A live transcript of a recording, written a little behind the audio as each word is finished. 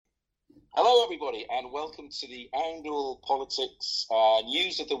Hello, everybody, and welcome to the Angle Politics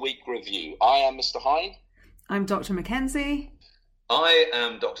News of the Week review. I am Mr. Hyde. I'm Dr. Mackenzie. I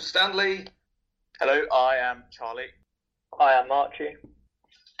am Dr. Stanley. Hello, I am Charlie. I am Archie.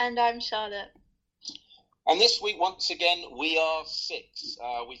 And I'm Charlotte. And this week, once again, we are six.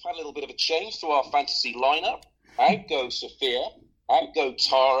 We've had a little bit of a change to our fantasy lineup. Out goes Sophia, out go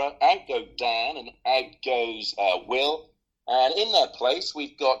Tara, out go Dan, and out goes Will. And in their place,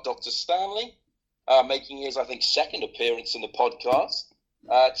 we've got Dr. Stanley, making his, I think, second appearance in the podcast.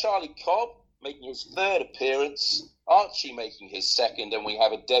 Charlie Cobb making his third appearance. Archie making his second, and we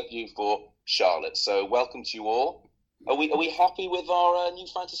have a debut for Charlotte. So welcome to you all. Are we happy with our new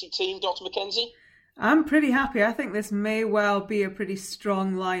fantasy team, Dr. Mackenzie? I'm pretty happy. I think this may well be a pretty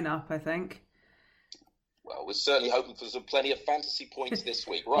strong lineup, I think. Well, we're certainly hoping for plenty of fantasy points this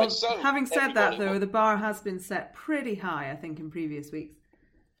week. Right, well, so... having said that, though, the bar has been set pretty high, I think, in previous weeks.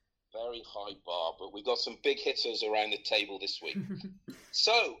 Very high bar, but we've got some big hitters around the table this week.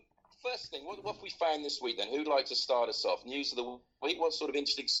 So, first thing, what have we found this week then? Who'd like to start us off? News of the week, what sort of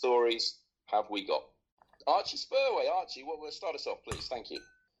interesting stories have we got? Archie Spurway. Archie, start us off, please. Thank you.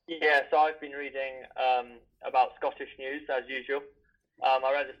 Yeah, so I've been reading about Scottish news, as usual. I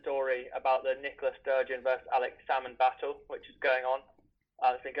read a story about the Nicola Sturgeon versus Alex Salmon battle, which is going on.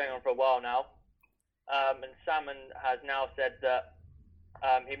 It's been going on for a while now. And Salmon has now said that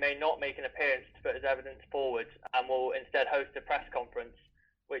he may not make an appearance to put his evidence forward and will instead host a press conference,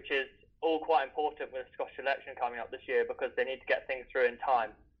 which is all quite important with the Scottish election coming up this year because they need to get things through in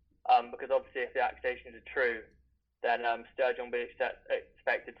time. Because obviously if the accusations are true, then Sturgeon will be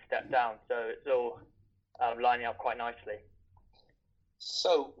expected to step down. So it's all lining up quite nicely.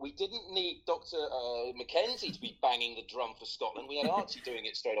 So we didn't need Dr. Mackenzie to be banging the drum for Scotland. We had Archie doing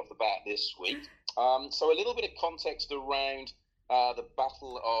it straight off the bat this week. So a little bit of context around the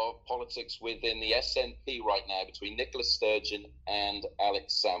battle of politics within the SNP right now between Nicola Sturgeon and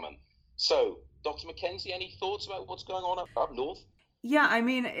Alex Salmon. So, Dr. Mackenzie, any thoughts about what's going on up north? Yeah, I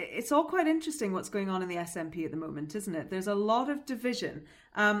mean, it's all quite interesting what's going on in the SNP at the moment, isn't it? There's a lot of division.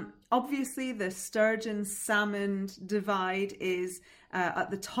 Obviously, the Sturgeon-Salmon divide is at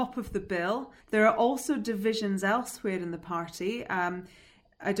the top of the bill. There are also divisions elsewhere in the party.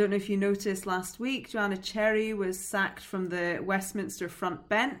 I don't know if you noticed last week, Joanna Cherry was sacked from the Westminster front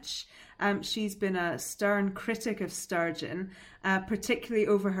bench. She's been a stern critic of Sturgeon, particularly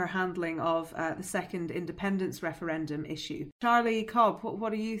over her handling of the second independence referendum issue. Charlie Cobb,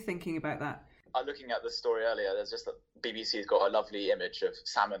 what are you thinking about that? Looking at the story earlier, there's just that BBC's got a lovely image of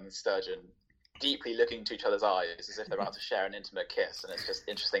Salmon and Sturgeon deeply looking into each other's eyes as if they're about to share an intimate kiss, and it's just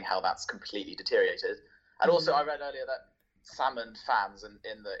interesting how that's completely deteriorated. And also, I read earlier that Salmon fans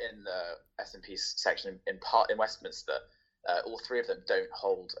in the SNP section in Westminster, all three of them don't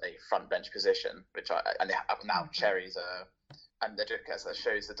hold a front bench position, and they have now Cherries, and that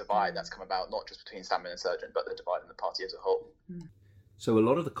shows the divide that's come about not just between Salmon and Sturgeon, but the divide in the party as a whole. So a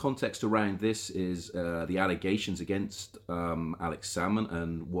lot of the context around this is the allegations against Alex Salmon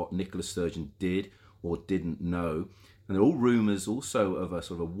and what Nicola Sturgeon did or didn't know. And there are all rumours also of a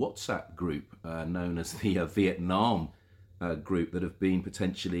sort of a WhatsApp group known as the Vietnam group that have been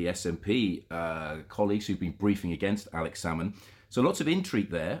potentially SNP colleagues who've been briefing against Alex Salmon. So lots of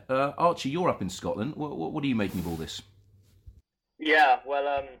intrigue there. Archie, you're up in Scotland. What are you making of all this? Yeah,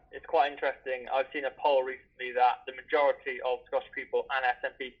 well, it's quite interesting. I've seen a poll recently that the majority of Scottish people and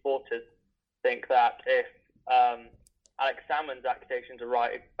SNP supporters think that if Alex Salmon's accusations are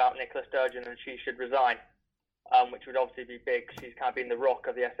right about Nicola Sturgeon, then she should resign, which would obviously be big. She's kind of been the rock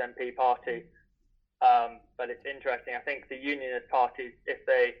of the SNP party. But it's interesting. I think the Unionist parties, if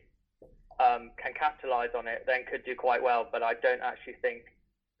they can capitalise on it, then could do quite well. But I don't actually think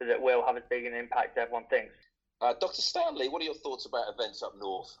that it will have as big an impact as everyone thinks. Dr. Stanley, what are your thoughts about events up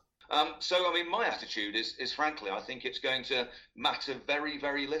north? My attitude is frankly, I think it's going to matter very,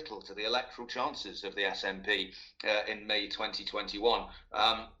 very little to the electoral chances of the SNP in May 2021.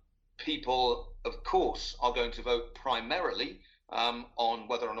 People, of course, are going to vote primarily on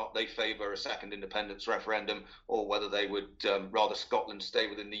whether or not they favour a second independence referendum or whether they would rather Scotland stay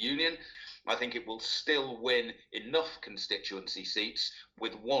within the Union. I think it will still win enough constituency seats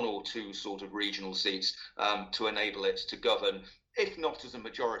with one or two sort of regional seats to enable it to govern, if not as a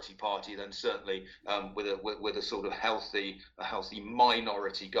majority party, then certainly with a sort of healthy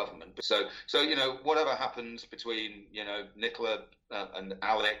minority government. So whatever happens between Nicola and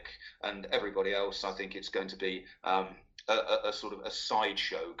Alec and everybody else, I think it's going to be a sort of a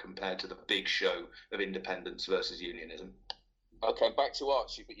sideshow compared to the big show of independence versus unionism. Okay, back to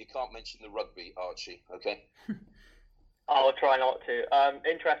Archie, but you can't mention the rugby, Archie, okay? I'll try not to.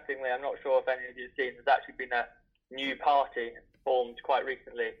 Interestingly, I'm not sure if any of you have seen, there's actually been a new party formed quite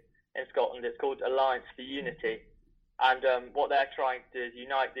recently in Scotland. It's called Alliance for Unity. And what they're trying to do is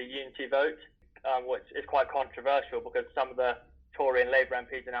unite the unity vote, which is quite controversial because some of the Tory and Labour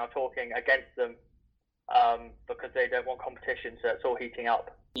MPs are now talking against them because they don't want competition, so it's all heating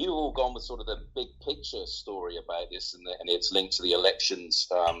up. You've all gone with sort of the big picture story about this, and it's linked to the elections,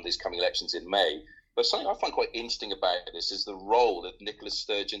 these coming elections in May. But something I find quite interesting about this is the role of Nicola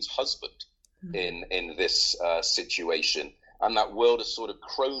Sturgeon's husband in this situation, and that world of sort of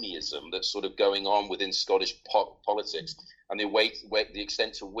cronyism that's sort of going on within Scottish politics, and the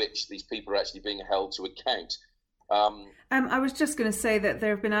extent to which these people are actually being held to account. I was just going to say that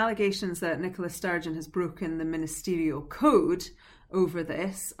there have been allegations that Nicola Sturgeon has broken the ministerial code over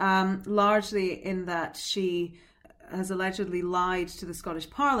this, largely in that she has allegedly lied to the Scottish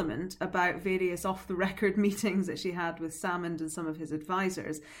Parliament about various off-the-record meetings that she had with Salmond and some of his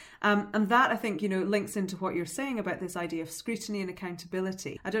advisors. And that, I think, links into what you're saying about this idea of scrutiny and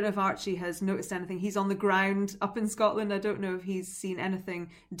accountability. I don't know if Archie has noticed anything. He's on the ground up in Scotland. I don't know if he's seen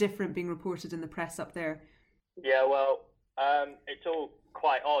anything different being reported in the press up there. Yeah, well, it's all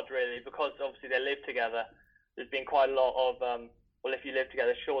quite odd, really, because obviously they live together. There's been quite a lot of, well, if you live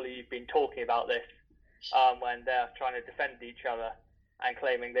together, surely you've been talking about this when they're trying to defend each other and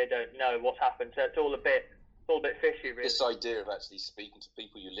claiming they don't know what's happened. So it's all a bit fishy, really. This idea of actually speaking to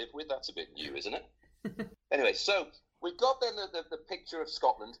people you live with, that's a bit new, isn't it? Anyway, so we've got then the picture of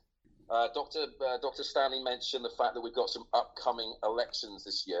Scotland. Dr. Stanley mentioned the fact that we've got some upcoming elections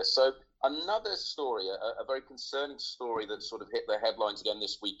this year. So another story, a very concerning story that sort of hit the headlines again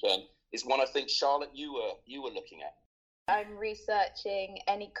this weekend, is one I think, Charlotte, you were looking at. I'm researching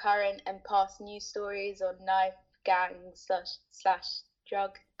any current and past news stories on knife gangs /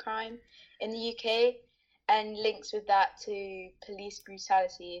 drug crime in the UK, and links with that to police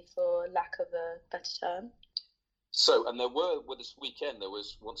brutality, for lack of a better term. So, and this weekend, there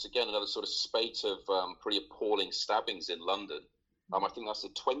was once again another sort of spate of pretty appalling stabbings in London. I think that's the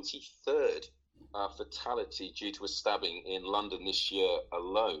 23rd fatality due to a stabbing in London this year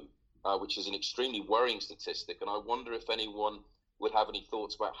alone, which is an extremely worrying statistic. And I wonder if anyone would have any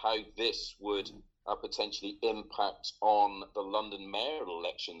thoughts about how this would potentially impact on the London mayoral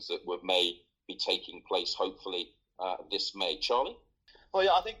elections that may be taking place, hopefully, this May. Charlie? Well,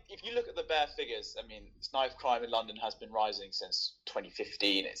 yeah, I think if you look at the bare figures, I mean, knife crime in London has been rising since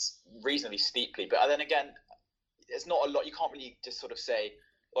 2015. It's reasonably steeply, but then again, there's not a lot. You can't really just sort of say,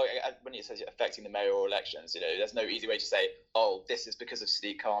 well, when it says affecting the mayoral elections, there's no easy way to say, oh, this is because of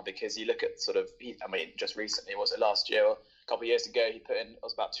Sadiq Khan, because you look at just recently, was it last year or a couple of years ago, he put in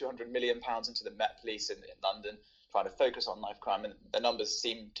about £200 million into the Met Police in London, trying to focus on knife crime, and the numbers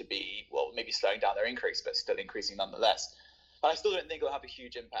seem to be, well, maybe slowing down their increase, but still increasing nonetheless. But I still don't think it'll have a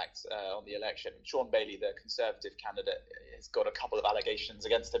huge impact on the election. Sean Bailey, the Conservative candidate, has got a couple of allegations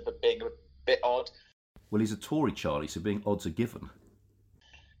against him for being a bit odd. Well, he's a Tory, Charlie, so being odd's a given.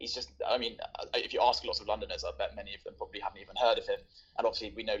 He's just, if you ask lots of Londoners, I bet many of them probably haven't even heard of him. And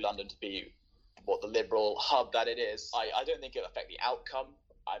obviously we know London to be what the liberal hub that it is. I don't think it'll affect the outcome.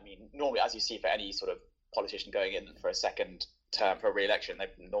 I mean, normally, as you see for any sort of politician going in for a second term for a re-election, they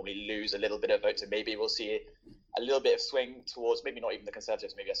normally lose a little bit of vote. So maybe we'll see a little bit of swing towards, maybe not even the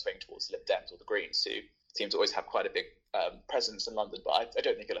Conservatives, maybe a swing towards the Lib Dems or the Greens, who seem to always have quite a big presence in London. But I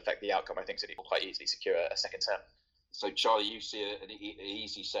don't think it'll affect the outcome. I think Sadiq will quite easily secure a second term. So, Charlie, you see an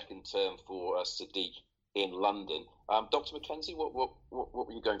easy second term for Sadiq in London. Dr. Mackenzie, what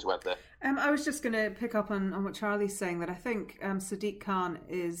were you going to add there? I was just going to pick up on what Charlie's saying, that I think Sadiq Khan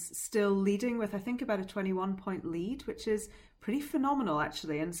is still leading with, I think, about a 21-point lead, which is pretty phenomenal,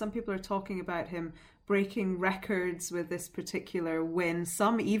 actually. And some people are talking about him breaking records with this particular win,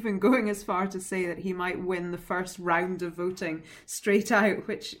 some even going as far to say that he might win the first round of voting straight out,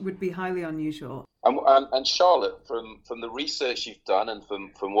 which would be highly unusual. And Charlotte, from the research you've done and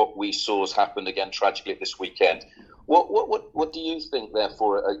from what we saw has happened again tragically this weekend, what do you think,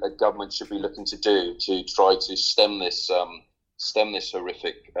 therefore, a government should be looking to do to try to stem this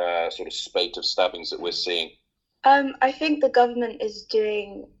horrific sort of spate of stabbings that we're seeing? I think the government is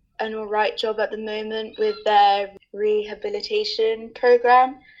doing an all right job at the moment with their rehabilitation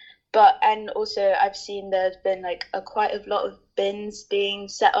program, and also I've seen there's been quite a lot of bins being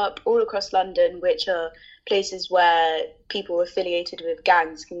set up all across London, which are places where people affiliated with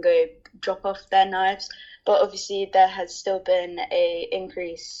gangs can go drop off their knives. But obviously there has still been a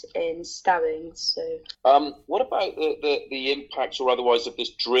increase in stabbings. So, what about the impact or otherwise of this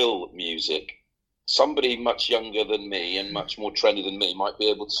drill music? Somebody much younger than me and much more trendy than me might be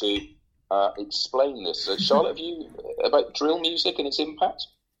able to explain this. Charlotte, have you about drill music and its impact?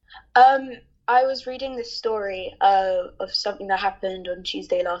 I was reading this story of something that happened on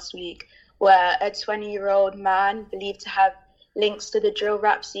Tuesday last week, where a 20-year-old man believed to have links to the drill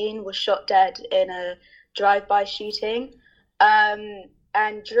rap scene was shot dead in a drive-by shooting.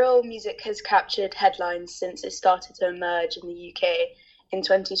 And drill music has captured headlines since it started to emerge in the UK in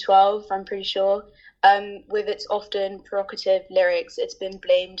 2012, I'm pretty sure. With its often provocative lyrics, it's been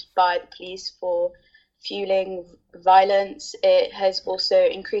blamed by the police for fueling violence. It has also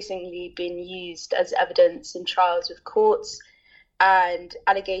increasingly been used as evidence in trials with courts and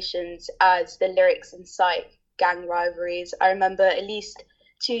allegations as the lyrics incite gang rivalries. I remember at least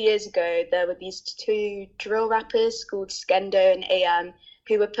 2 years ago, there were these two drill rappers called Skendo and AM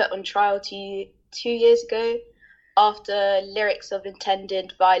who were put on trial 2 years ago after lyrics of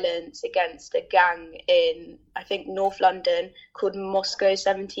intended violence against a gang in, I think, North London called Moscow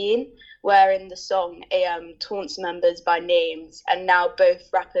 17, where in the song AM taunts members by names, and now both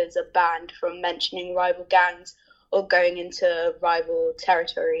rappers are banned from mentioning rival gangs or going into rival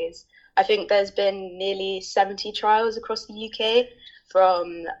territories. I think there's been nearly 70 trials across the UK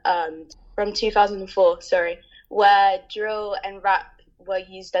from 2004, where drill and rap were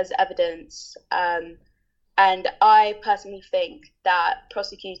used as evidence. And I personally think that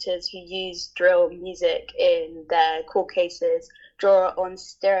prosecutors who use drill music in their court cases draw on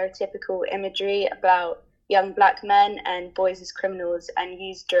stereotypical imagery about young black men and boys as criminals and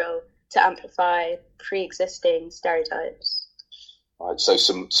use drill to amplify pre-existing stereotypes. Right, so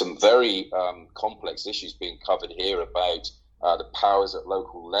some very complex issues being covered here about the powers at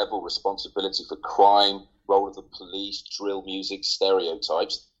local level, responsibility for crime, role of the police, drill music,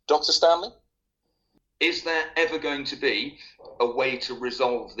 stereotypes. Dr. Stanley? Is there ever going to be a way to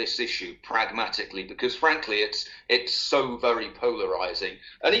resolve this issue pragmatically? Because frankly, it's so very polarizing.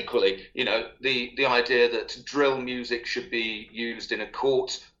 And equally, you know, the idea that drill music should be used in a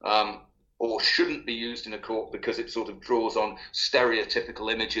court or shouldn't be used in a court because it sort of draws on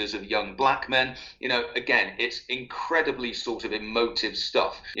stereotypical images of young black men. You know, again, it's incredibly sort of emotive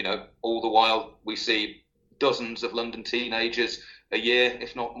stuff. You know, all the while we see dozens of London teenagers a year,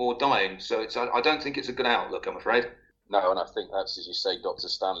 if not more, dying. So I don't think it's a good outlook, I'm afraid. No, and I think that's, as you say, Dr.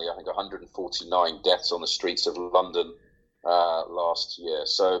 Stanley, I think 149 deaths on the streets of London last year.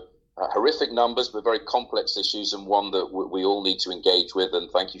 So horrific numbers, but very complex issues, and one that we all need to engage with.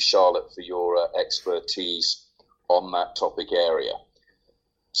 And thank you, Charlotte, for your expertise on that topic area.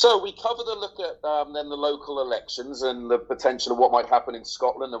 So we covered a look at then the local elections and the potential of what might happen in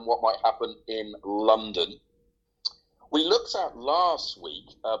Scotland and what might happen in London. We looked at last week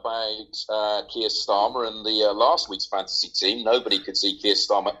about Keir Starmer and the last week's fantasy team. Nobody could see Keir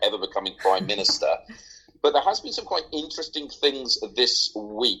Starmer ever becoming Prime Minister. But there has been some quite interesting things this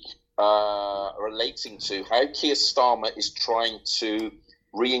week relating to how Keir Starmer is trying to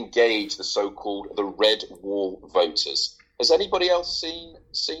re-engage the so-called the Red Wall voters. Has anybody else seen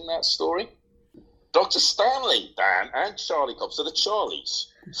that story? Dr. Stanley, Dan, and Charlie Cobb, so the Charlies,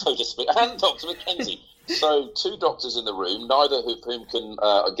 so to speak, and Dr. Mackenzie. So two doctors in the room, neither of whom can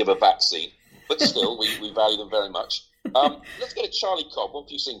give a vaccine, but still, we value them very much. Let's go to Charlie Cobb. What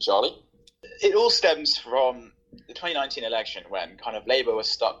have you seen, Charlie? It all stems from the 2019 election when kind of Labour was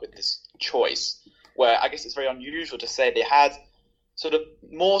stuck with this choice where I guess it's very unusual to say they had sort of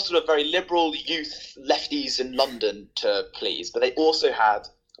very liberal youth lefties in London to please, but they also had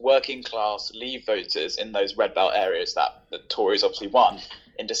working class Leave voters in those red belt areas that the Tories obviously won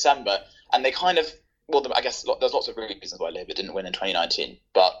in December. And they kind of, well, I guess there's lots of reasons why Labour didn't win in 2019,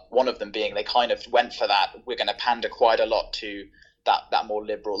 but one of them being they kind of went for that. We're going to pander quite a lot to that more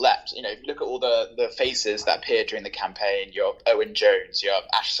liberal left. You know, if you look at all the faces that appeared during the campaign, you have Owen Jones, you have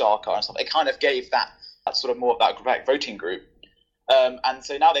Ash Sarkar and stuff, it kind of gave that sort of more of that correct voting group. And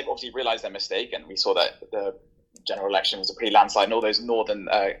so now they've obviously realised their mistake, and we saw that the general election was a pretty landslide in all those northern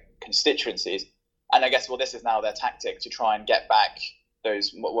constituencies. And I guess, well, this is now their tactic to try and get back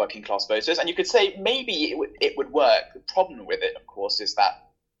those working class voters. And you could say maybe it would work. The problem with it, of course, is that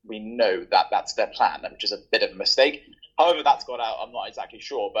we know that that's their plan, which is a bit of a mistake. However that's got out, I'm not exactly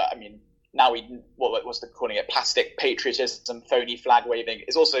sure. But I mean, now what's the calling it? Plastic patriotism, phony flag waving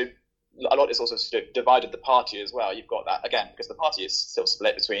is also a lot. Is also divided the party as well. You've got that again because the party is still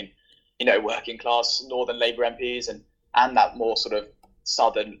split between, you know, working class Northern Labour MPs and that more sort of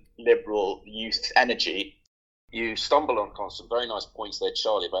Southern Liberal youth energy. You stumble on some very nice points there,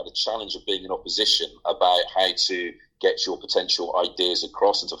 Charlie, about the challenge of being in opposition, about how to get your potential ideas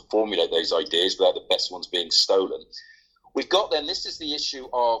across and to formulate those ideas without the best ones being stolen. We've got then, this is the issue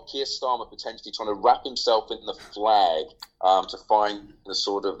of Keir Starmer potentially trying to wrap himself in the flag to find the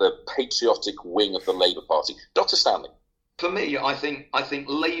sort of the patriotic wing of the Labour Party. Dr. Stanley. For me, I think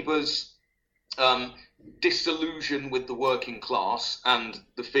Labour's disillusion with the working class and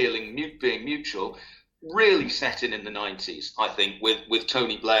the feeling being mutual really set in the 90s, I think, with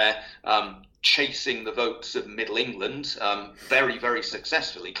Tony Blair chasing the votes of Middle England very, very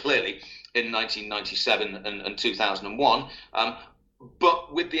successfully, clearly, in 1997 and 2001,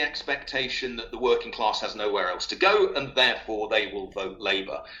 but with the expectation that the working class has nowhere else to go and therefore they will vote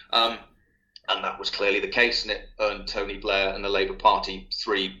Labour. And that was clearly the case, and it earned Tony Blair and the Labour Party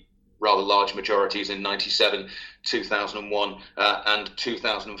 3 rather large majorities in 97, 2001 and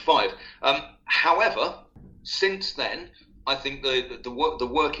 2005. However, since then, I think the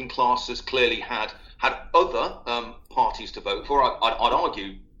working class has clearly had other parties to vote for. I'd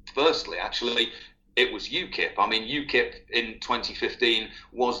argue, firstly, actually, it was UKIP. I mean, UKIP in 2015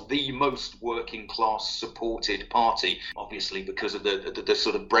 was the most working class supported party, obviously because of the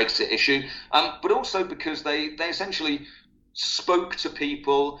sort of Brexit issue, but also because they essentially spoke to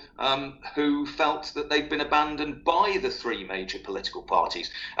people who felt that they'd been abandoned by the 3 major political parties.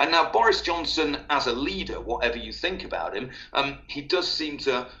 And now Boris Johnson, as a leader, whatever you think about him, he does seem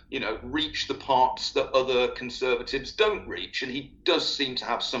to, reach the parts that other Conservatives don't reach, and he does seem to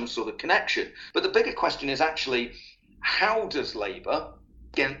have some sort of connection. But the bigger question is actually, how does Labour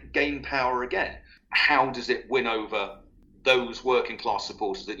gain power again? How does it win over those working class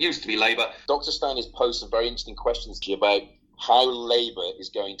supporters that used to be Labour? Dr. Stanley's posed some very interesting questions to you about how Labour is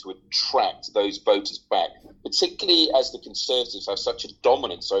going to attract those voters back, particularly as the Conservatives have such a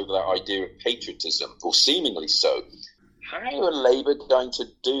dominance over that idea of patriotism, or seemingly so. How are Labour going to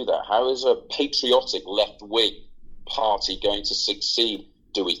do that? How is a patriotic left-wing party going to succeed,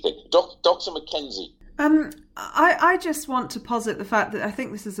 do we think? Dr. Mackenzie. I just want to posit the fact that I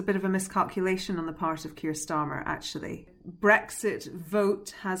think this is a bit of a miscalculation on the part of Keir Starmer, actually. Brexit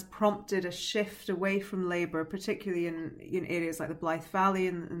vote has prompted a shift away from Labour, particularly in areas like the Blythe Valley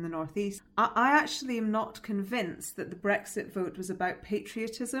in the northeast. I actually am not convinced that the Brexit vote was about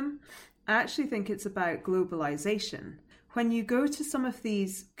patriotism. I actually think it's about globalisation. When you go to some of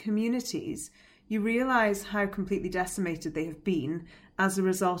these communities, you realise how completely decimated they have been as a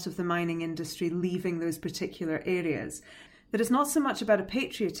result of the mining industry leaving those particular areas. That it's not so much about a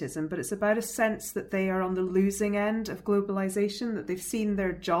patriotism, but it's about a sense that they are on the losing end of globalisation, that they've seen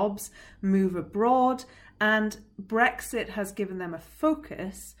their jobs move abroad, and Brexit has given them a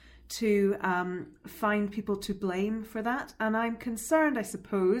focus to find people to blame for that. And I'm concerned, I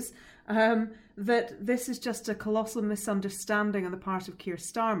suppose, that this is just a colossal misunderstanding on the part of Keir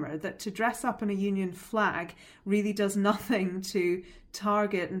Starmer, that to dress up in a union flag really does nothing to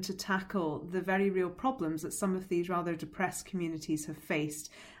target and to tackle the very real problems that some of these rather depressed communities have faced.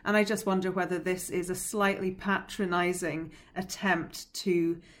 And I just wonder whether this is a slightly patronising attempt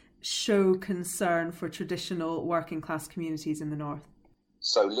to show concern for traditional working class communities in the north.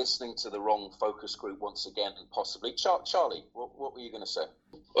 So listening to the wrong focus group once again, possibly. Charlie, what were you going to say?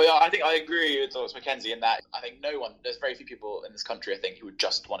 Well, yeah, I think I agree with Dr. Mackenzie in that I think there's very few people in this country, I think, who would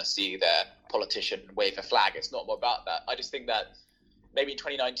just want to see their politician wave a flag. It's not more about that. I just think that maybe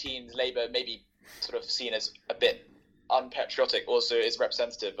 2019's Labour may be sort of seen as a bit unpatriotic, also is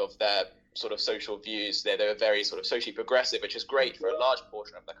representative of their sort of social views. They're very sort of socially progressive, which is great for a large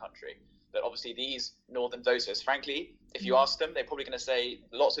portion of the country. But obviously these northern voters, frankly, if you ask them, they're probably going to say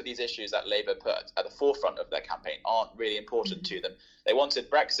lots of these issues that Labour put at the forefront of their campaign aren't really important to them. They wanted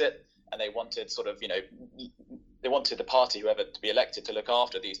Brexit, and they wanted sort of, they wanted the party, whoever to be elected, to look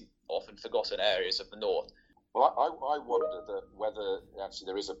after these often forgotten areas of the north. Well, I wonder whether actually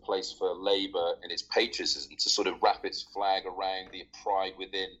there is a place for Labour in its patriotism to sort of wrap its flag around the pride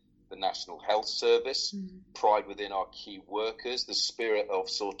within the National Health Service, pride within our key workers, the spirit of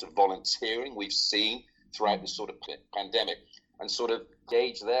sort of volunteering we've seen throughout the sort of pandemic, and sort of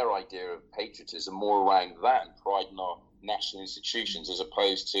gauge their idea of patriotism more around that and pride in our national institutions, as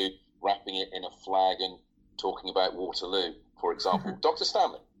opposed to wrapping it in a flag and talking about Waterloo, for example. Dr.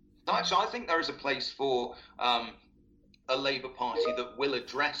 Stanley. So I think there is a place for a Labour Party that will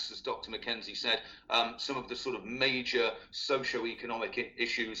address, as Dr. Mackenzie said, some of the sort of major socio-economic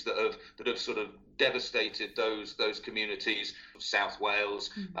issues that have sort of devastated those communities, South Wales,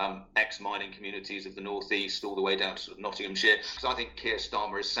 ex-mining communities of the North East, all the way down to sort of Nottinghamshire. So I think Keir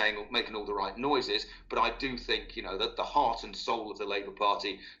Starmer is making all the right noises, but I do think, that the heart and soul of the Labour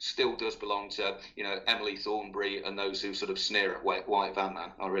Party still does belong to, Emily Thornberry and those who sort of sneer at White Van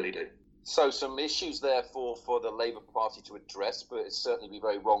Man. I really do. So some issues therefore for the Labour Party to address, but it'd certainly be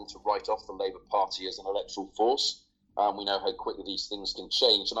very wrong to write off the Labour Party as an electoral force. We know how quickly these things can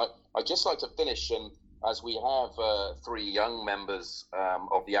change. And I'd just like to finish, and as we have 3 young members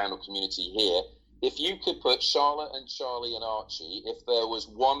of the Ownell community here, if you could put Charlotte and Charlie and Archie, if there was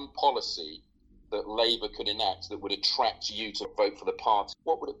one policy that Labour could enact that would attract you to vote for the party,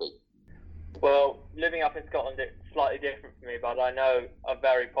 what would it be? Well, living up in Scotland, it's slightly different for me, but I know a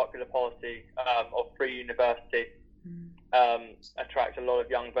very popular policy of free university attracts a lot of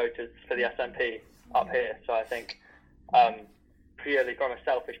young voters for the SNP up here. So I think purely from a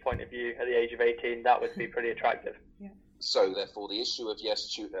selfish point of view, at the age of 18, that would be pretty attractive. Yeah. So, therefore, the issue of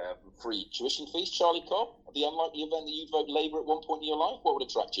free tuition fees, Charlie Cobb, the unlikely event that you'd vote Labour at one point in your life, what would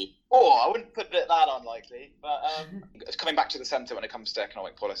attract you? Oh, I wouldn't put it that unlikely, but coming back to the centre when it comes to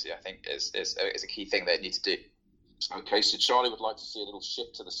economic policy, I think is a key thing they need to do. Okay, so Charlie would like to see a little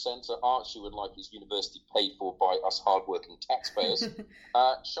shift to the centre. Archie would like his university paid for by us hard-working taxpayers.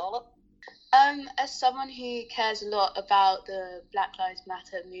 Charlotte? As someone who cares a lot about the Black Lives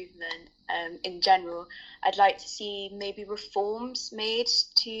Matter movement in general, I'd like to see maybe reforms made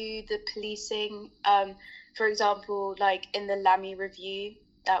to the policing. For example, like in the Lammy Review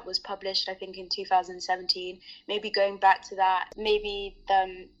that was published, I think, in 2017, maybe going back to that, maybe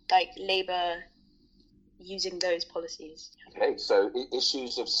Labour using those policies. Okay, so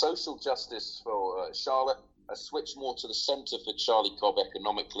issues of social justice for Charlotte, a switch more to the centre for Charlie Cobb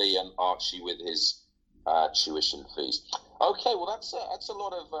economically, and Archie with his tuition fees. Okay, well that's a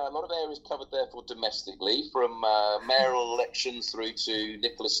lot of areas covered there for domestically, from mayoral elections through to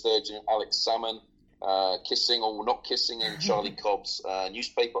Nicola Sturgeon and Alex Salmond kissing or not kissing in Charlie Cobb's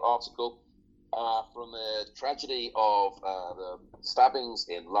newspaper article, from the tragedy of the stabbings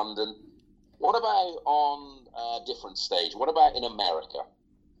in London. What about on a different stage? What about in America?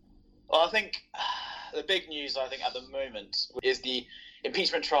 Well, I think the big news, at the moment, is the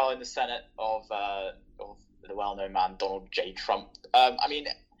impeachment trial in the Senate of the well-known man, Donald J. Trump. The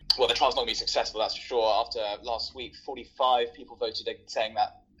trial's not going to be successful, that's for sure. After last week, 45 people voted saying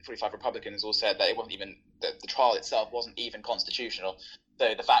that, 45 Republicans all said that it wasn't even, the trial itself wasn't even constitutional.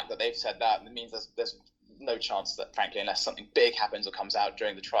 So the fact that they've said that means there's no chance that, frankly, unless something big happens or comes out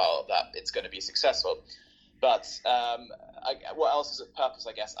during the trial, that it's going to be successful. But what else is at purpose,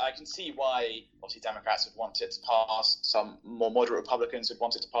 I guess? I can see why, obviously, Democrats would want it to pass. Some more moderate Republicans would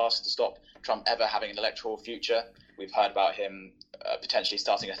want it to pass to stop Trump ever having an electoral future. We've heard about him potentially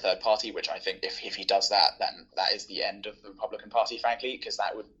starting a third party, which I think if he does that, then that is the end of the Republican Party, frankly, because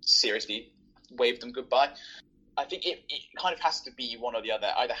that would seriously wave them goodbye. I think it kind of has to be one or the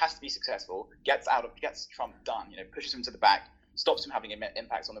other. Either has to be successful, gets Trump done, pushes him to the back, stops him having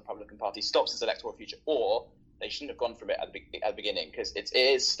impacts on the Republican Party, stops his electoral future, or they shouldn't have gone from it at the beginning, because it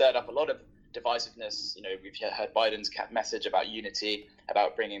is stirred up a lot of divisiveness. We've heard Biden's message about unity,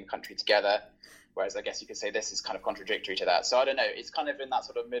 about bringing the country together, whereas I guess you could say this is kind of contradictory to that. So I don't know. It's kind of in that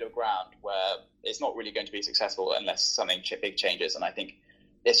sort of middle ground where it's not really going to be successful unless something big changes, and I think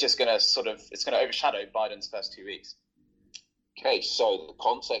it's just going to overshadow Biden's first 2 weeks. Okay, so the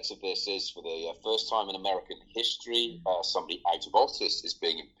context of this is, for the first time in American history, somebody out of office is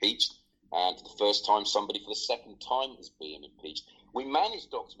being impeached, and for the first time, somebody for the second time is being impeached. We managed,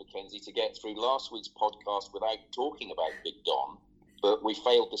 Dr. McKenzie, to get through last week's podcast without talking about Big Don, but we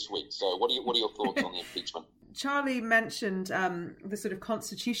failed this week. So what are your thoughts on the impeachment? Charlie mentioned the sort of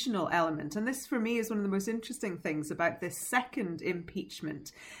constitutional element, and this for me is one of the most interesting things about this second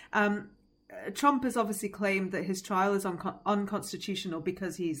impeachment. Trump has obviously claimed that his trial is unconstitutional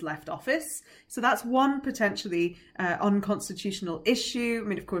because he's left office. So that's one potentially unconstitutional issue. I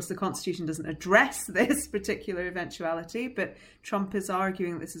mean, of course, the Constitution doesn't address this particular eventuality, but Trump is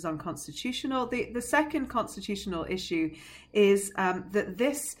arguing this is unconstitutional. The second constitutional issue is that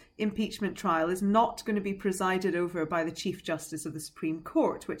this impeachment trial is not going to be presided over by the Chief Justice of the Supreme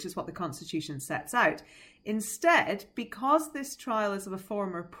Court, which is what the Constitution sets out. Instead, because this trial is of a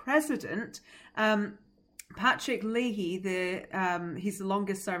former president, Patrick Leahy, he's the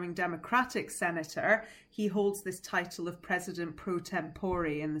longest-serving Democratic senator. He holds this title of President pro tempore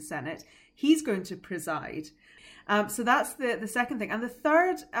in the Senate. He's going to preside. So that's the second thing. And the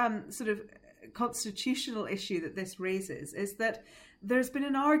third sort of constitutional issue that this raises is that there's been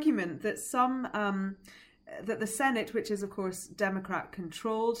an argument that that the Senate, which is, of course,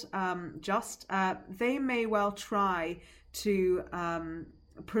 Democrat-controlled, they may well try to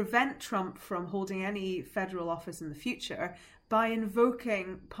prevent Trump from holding any federal office in the future by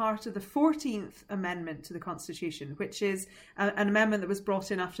invoking part of the 14th Amendment to the Constitution, which is an amendment that was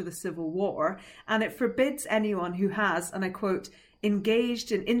brought in after the Civil War, and it forbids anyone who has, and I quote,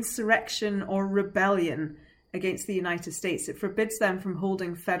 engaged in insurrection or rebellion against the United States. It forbids them from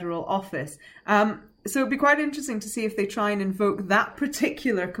holding federal office. So it'd be quite interesting to see if they try and invoke that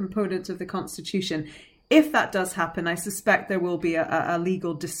particular component of the Constitution. If that does happen, I suspect there will be a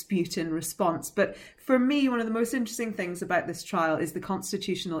legal dispute in response. But for me, one of the most interesting things about this trial is the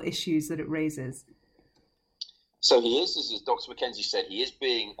constitutional issues that it raises. So he is, as Dr. Mackenzie said, he is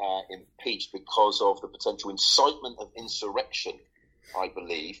being impeached because of the potential incitement of insurrection, I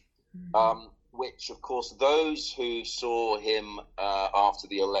believe, which, of course, those who saw him after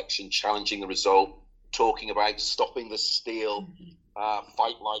the election challenging the result, talking about stopping the steal,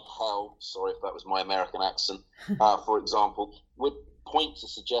 fight like hell, sorry if that was my American accent, for example, would point to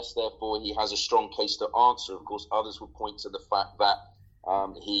suggest, therefore, he has a strong case to answer. Of course, others would point to the fact that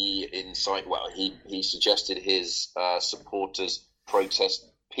he suggested his supporters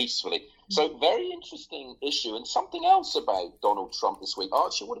protest peacefully. So very interesting issue. And something else about Donald Trump this week.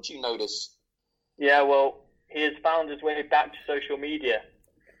 Archie, what did you notice? Yeah, well, he has found his way back to social media.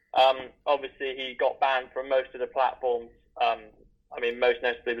 Obviously, he got banned from most of the platforms. Most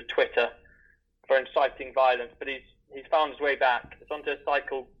notably was Twitter for inciting violence. But he's found his way back. It's onto a site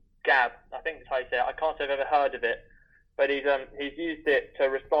called Gab. I think that's how you say it. I can't say I've ever heard of it. But he's used it to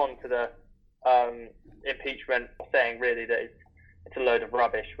respond to the impeachment, saying really that it's a load of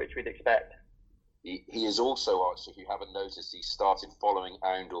rubbish, which we'd expect. He is also, Archie, if you haven't noticed, he started following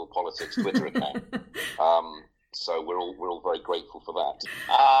Oundle Politics Twitter account. So we're all very grateful for that.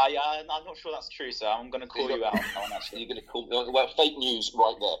 I'm not sure that's true, so I'm going to call you out on that. You're going to call well, fake news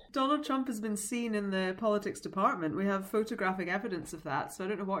right there. Donald Trump has been seen in the politics department. We have photographic evidence of that, so I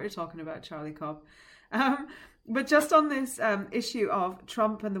don't know what you're talking about, Charlie Cobb. But just on this issue of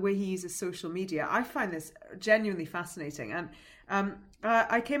Trump and the way he uses social media, I find this genuinely fascinating. And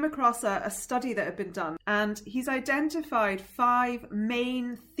I came across a study that had been done, and he's identified 5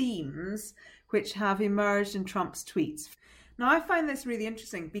 main themes which have emerged in Trump's tweets. Now, I find this really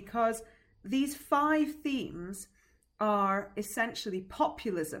interesting because these 5 themes are essentially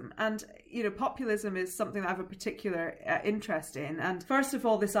populism. And, populism is something that I have a particular interest in. And first of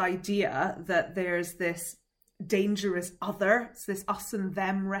all, this idea that there's this dangerous other, it's this us and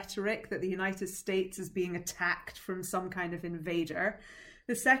them rhetoric, that the United States is being attacked from some kind of invader.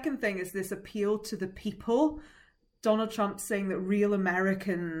 The second thing is this appeal to the people. Donald Trump saying that real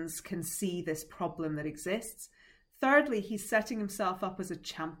Americans can see this problem that exists. Thirdly, he's setting himself up as a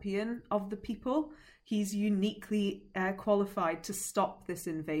champion of the people. He's uniquely qualified to stop this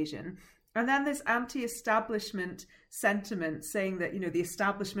invasion. And then this anti-establishment sentiment saying that, the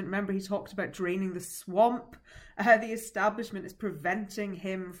establishment, remember he talked about draining the swamp, the establishment is preventing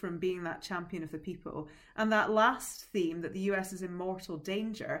him from being that champion of the people. And that last theme, that the US is in mortal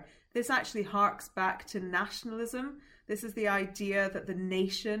danger, this actually harks back to nationalism. This is the idea that the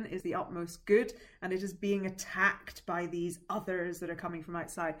nation is the utmost good and it is being attacked by these others that are coming from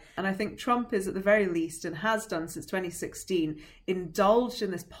outside. And I think Trump is, at the very least, and has done since 2016, indulged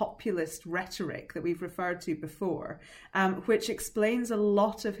in this populist rhetoric that we've referred to before, which explains a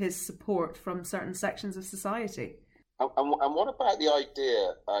lot of his support from certain sections of society. And what about the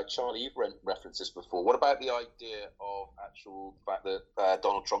idea, Charlie, you've referenced this before, what about the idea of actual fact that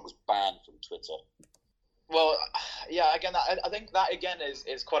Donald Trump was banned from Twitter? Well, yeah, again, I think that, again,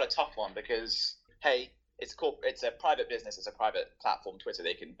 is quite a tough one because, hey, it's a private business, it's a private platform, Twitter,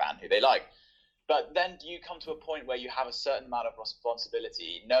 they can ban who they like. But then you come to a point where you have a certain amount of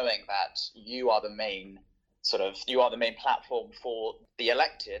responsibility, knowing that you are the main platform for the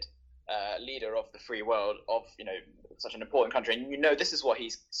elected leader of the free world, of such an important country, and this is what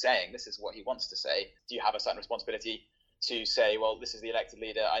he's saying, this is what he wants to say. Do you have a certain responsibility to say, well, this is the elected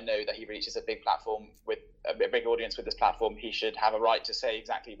leader, I know that he reaches a big platform with a big audience with this platform, he should have a right to say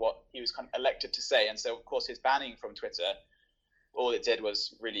exactly what he was kind of elected to say. And so, of course, his banning from Twitter, all it did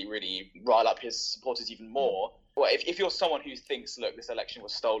was really, really rile up his supporters even more. Well, if you're someone who thinks, look, this election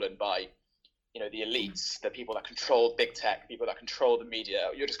was stolen by the elites, the people that control big tech, people that control the media,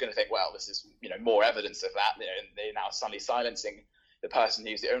 you're just going to think, well, this is, more evidence of that. They're now suddenly silencing the person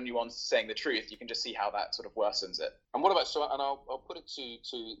who's the only one saying the truth. You can just see how that sort of worsens it. And what about, and I'll put it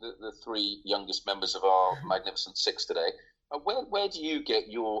to the 3 youngest members of our Magnificent Six today. Where do you get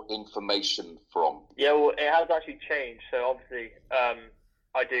your information from? Yeah, well, it has actually changed. So obviously,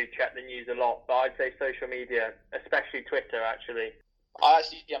 I do check the news a lot, but I'd say social media, especially Twitter, actually. I'm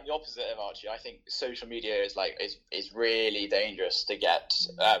the opposite of Archie. I think social media is really dangerous to get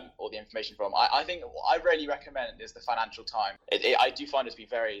all the information from. I think what I really recommend is the Financial Times. I do find it to be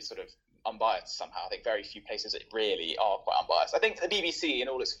very sort of unbiased somehow. I think very few places really are quite unbiased. I think the BBC, in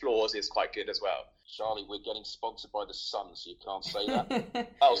all its flaws, is quite good as well. Charlie, we're getting sponsored by The Sun, so you can't say that.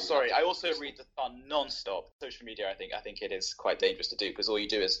 Oh, sorry. I also read The Sun non-stop. Social media, I think it is quite dangerous to do because all you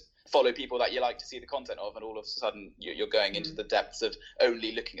do is follow people that you like to see the content of, and all of a sudden you're going into the depths of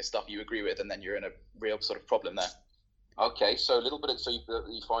only looking at stuff you agree with, and then you're in a real sort of problem there. Okay, so a little bit so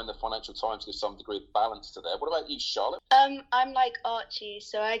you find the Financial Times gives some degree of balance to there. What about you, Charlotte? I'm like Archie,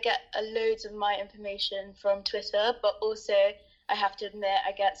 so I get loads of my information from Twitter, but also I have to admit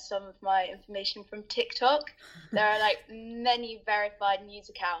I get some of my information from TikTok. There are like many verified news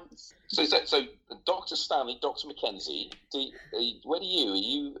accounts. So Dr. Stanley, Dr. Mackenzie, where do you?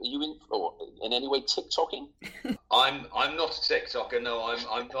 Are you in any way TikToking? I'm not a TikToker. No,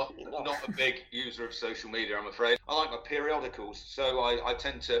 I'm not a big user of social media, I'm afraid. I like my periodicals, so I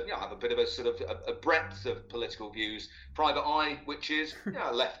tend to have a bit of a sort of a breadth of political views. Private Eye, which is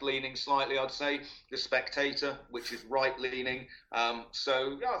left-leaning slightly, I'd say. The Spectator, which is right-leaning.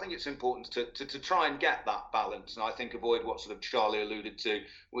 So I think it's important to try and get that balance, and I think avoid what sort of Charlie alluded to,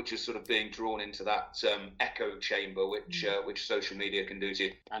 which is sort of being drawn into that echo chamber, which social media can do to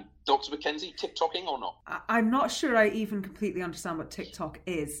you. And Dr. Mackenzie, TikToking or not? I'm not sure I even completely understand what TikTok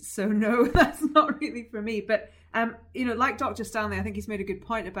is, so no, that's not really for me. But like Dr. Stanley, I think he's made a good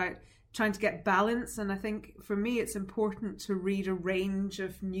point about trying to get balance, and I think for me it's important to read a range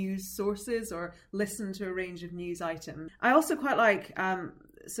of news sources or listen to a range of news items. I also quite like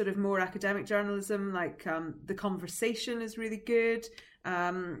sort of more academic journalism, like The Conversation is really good,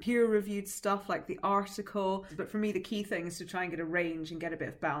 peer-reviewed stuff like The Article. But for me the key thing is to try and get a range and get a bit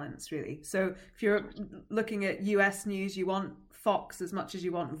of balance, really. So if you're looking at US news, you want Fox as much as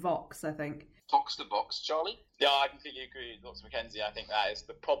you want Vox, I think. Fox the Box, Charlie? Yeah, I completely agree with Dr. Mackenzie. I think that is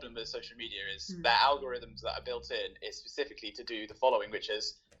the problem with social media is the algorithms that are built in is specifically to do the following, which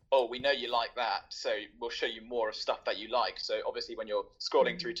is, we know you like that, so we'll show you more of stuff that you like. So obviously when you're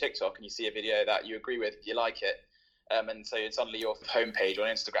scrolling through TikTok and you see a video that you agree with, you like it, and so suddenly your homepage on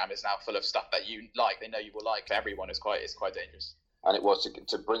Instagram is now full of stuff that you like, they know you will like. For everyone is quite dangerous. And it was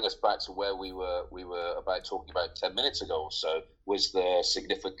to bring us back to where we were about talking about 10 minutes ago or so, was the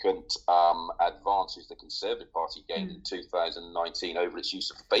significant advances the Conservative Party gained in 2019 over its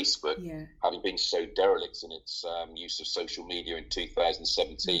use of Facebook, having been so derelict in its use of social media in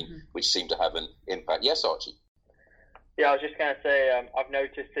 2017, which seemed to have an impact. Yes, Archie? Yeah, I was just going to say, I've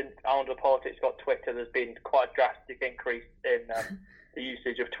noticed since Arundel Politics got Twitter, there's been quite a drastic increase in the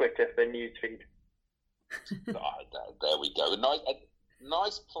usage of Twitter for newsfeed. There we go.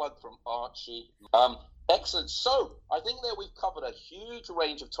 Nice plug from Archie. Excellent. So I think that we've covered a huge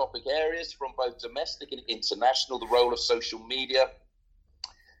range of topic areas, from both domestic and international, the role of social media,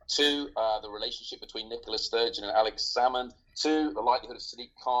 to the relationship between Nicola Sturgeon and Alex Salmond, to the likelihood of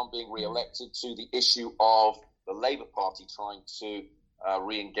Sadiq Khan being re-elected, to the issue of the Labour Party trying to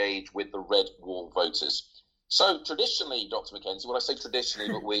re-engage with the Red Wall voters. So traditionally, Dr. Mackenzie, well, I say traditionally,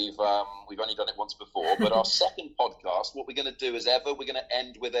 but we've only done it once before. But our second podcast, what we're going to do as ever, we're going to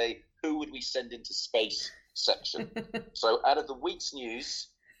end with a "Who would we send into space?" section. So out of the week's news,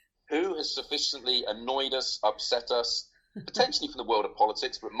 who has sufficiently annoyed us, upset us, potentially from the world of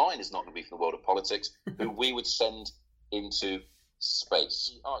politics, but mine is not going to be from the world of politics, who we would send into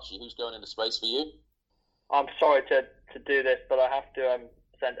space? Archie, who's going into space for you? I'm sorry to do this, but I have to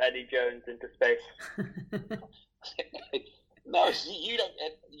send Eddie Jones into space. No, you don't.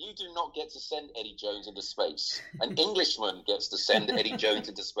 You do not get to send Eddie Jones into space. An Englishman gets to send Eddie Jones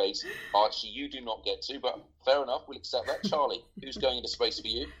into space. Archie, you do not get to, but fair enough, we'll accept that. Charlie, who's going into space for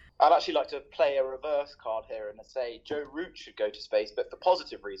you? I'd actually like to play a reverse card here and say Joe Root should go to space, but for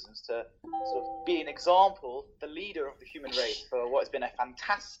positive reasons, to sort of be an example, the leader of the human race for what has been a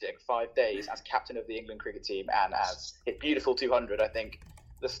fantastic 5 days as captain of the England cricket team and as his beautiful 200. I think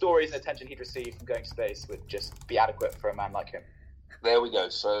the stories and attention he'd receive from going to space would just be adequate for a man like him. There we go.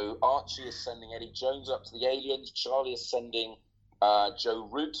 So Archie is sending Eddie Jones up to the aliens. Charlie is sending Joe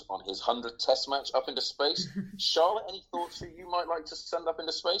Root on his 100th Test match up into space. Charlotte, any thoughts who you might like to send up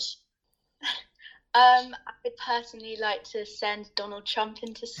into space? I would personally like to send Donald Trump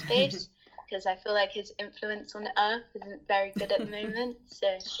into space because I feel like his influence on Earth isn't very good at the moment.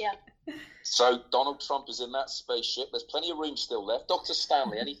 So, yeah. So Donald Trump is in that spaceship. There's plenty of room still left. Dr.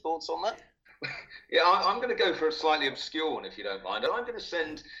 Stanley, any thoughts on that? Yeah, I'm going to go for a slightly obscure one, if you don't mind. I'm going to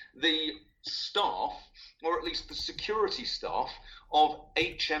send the staff, or at least the security staff, of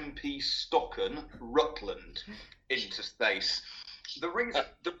HMP Stocken, Rutland, into space. The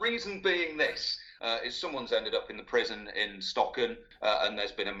reason being this is someone's ended up in the prison in Stocken, and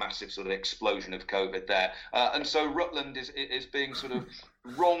there's been a massive sort of explosion of COVID there. And so Rutland is being sort of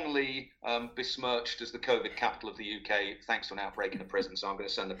wrongly besmirched as the COVID capital of the UK thanks to an outbreak in a prison. So I'm going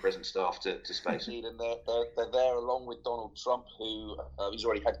to send the prison staff to space. And they're there along with Donald Trump, who he's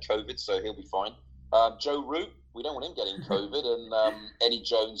already had COVID, so he'll be fine. Joe Root, we don't want him getting COVID. And Eddie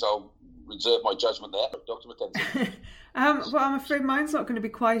Jones, I'll reserve my judgment there. Dr. Mackenzie. Well, I'm afraid mine's not going to be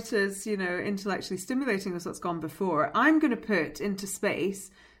quite as, intellectually stimulating as what's gone before. I'm going to put into space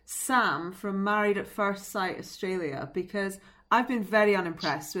Sam from Married at First Sight Australia, because I've been very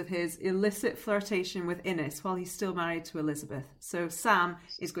unimpressed with his illicit flirtation with Innes while he's still married to Elizabeth. So Sam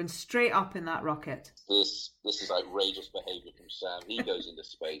is going straight up in that rocket. This is outrageous behaviour from Sam. He goes into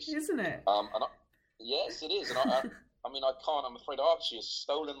space. Isn't it? Yes, it is. And I can't. I'm afraid Archie has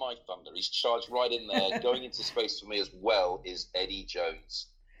stolen my thunder. He's charged right in there. Going into space for me as well is Eddie Jones.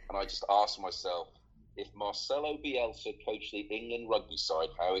 And I just ask myself, if Marcelo Bielsa coached the England rugby side,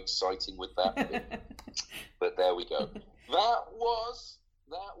 how exciting would that be? But there we go. That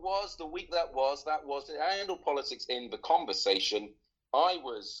was the week that was. That was it. I handled politics in the conversation. I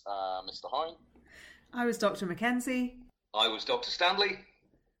was Mr. Hine. I was Dr. Mackenzie. I was Dr. Stanley.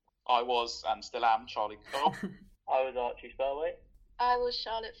 I was, and still am, Charlie Cobb. I was Archie Spellway. I was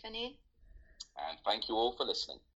Charlotte Finney. And thank you all for listening.